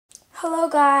Hello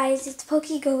guys, it's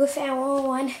Gogo Fan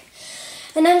 101,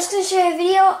 and I'm just going to show you a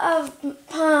video of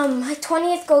my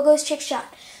 20th Gogos trick shot.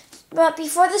 But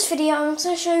before this video, I'm just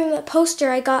going to show you the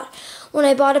poster I got when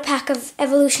I bought a pack of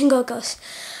Evolution Gogos.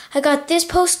 I got this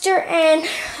poster and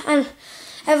an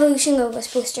Evolution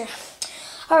Gogos poster.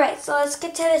 Alright, so let's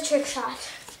get to the trick shot.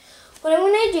 What I'm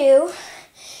going to do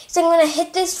is I'm going to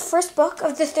hit this first book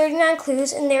of the 39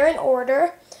 clues, and they're in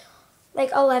order.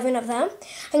 Like 11 of them.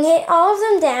 I'm going to hit all of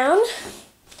them down,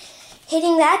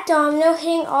 hitting that domino,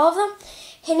 hitting all of them,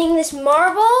 hitting this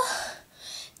marble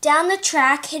down the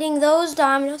track, hitting those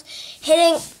dominoes,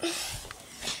 hitting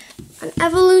an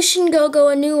Evolution Gogo,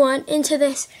 a new one, into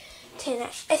this tin.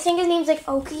 I think his name's like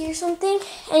Oki or something.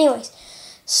 Anyways,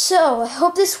 so I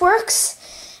hope this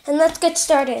works, and let's get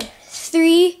started.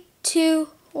 3, 2,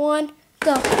 1,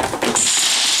 go.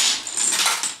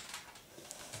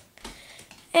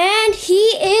 And he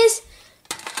is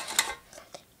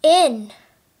in.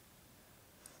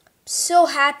 So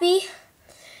happy.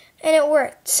 And it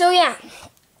worked. So yeah.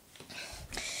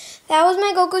 That was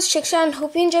my Gogos trick shot. I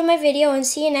hope you enjoyed my video, and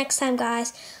see you next time,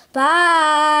 guys.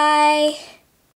 Bye.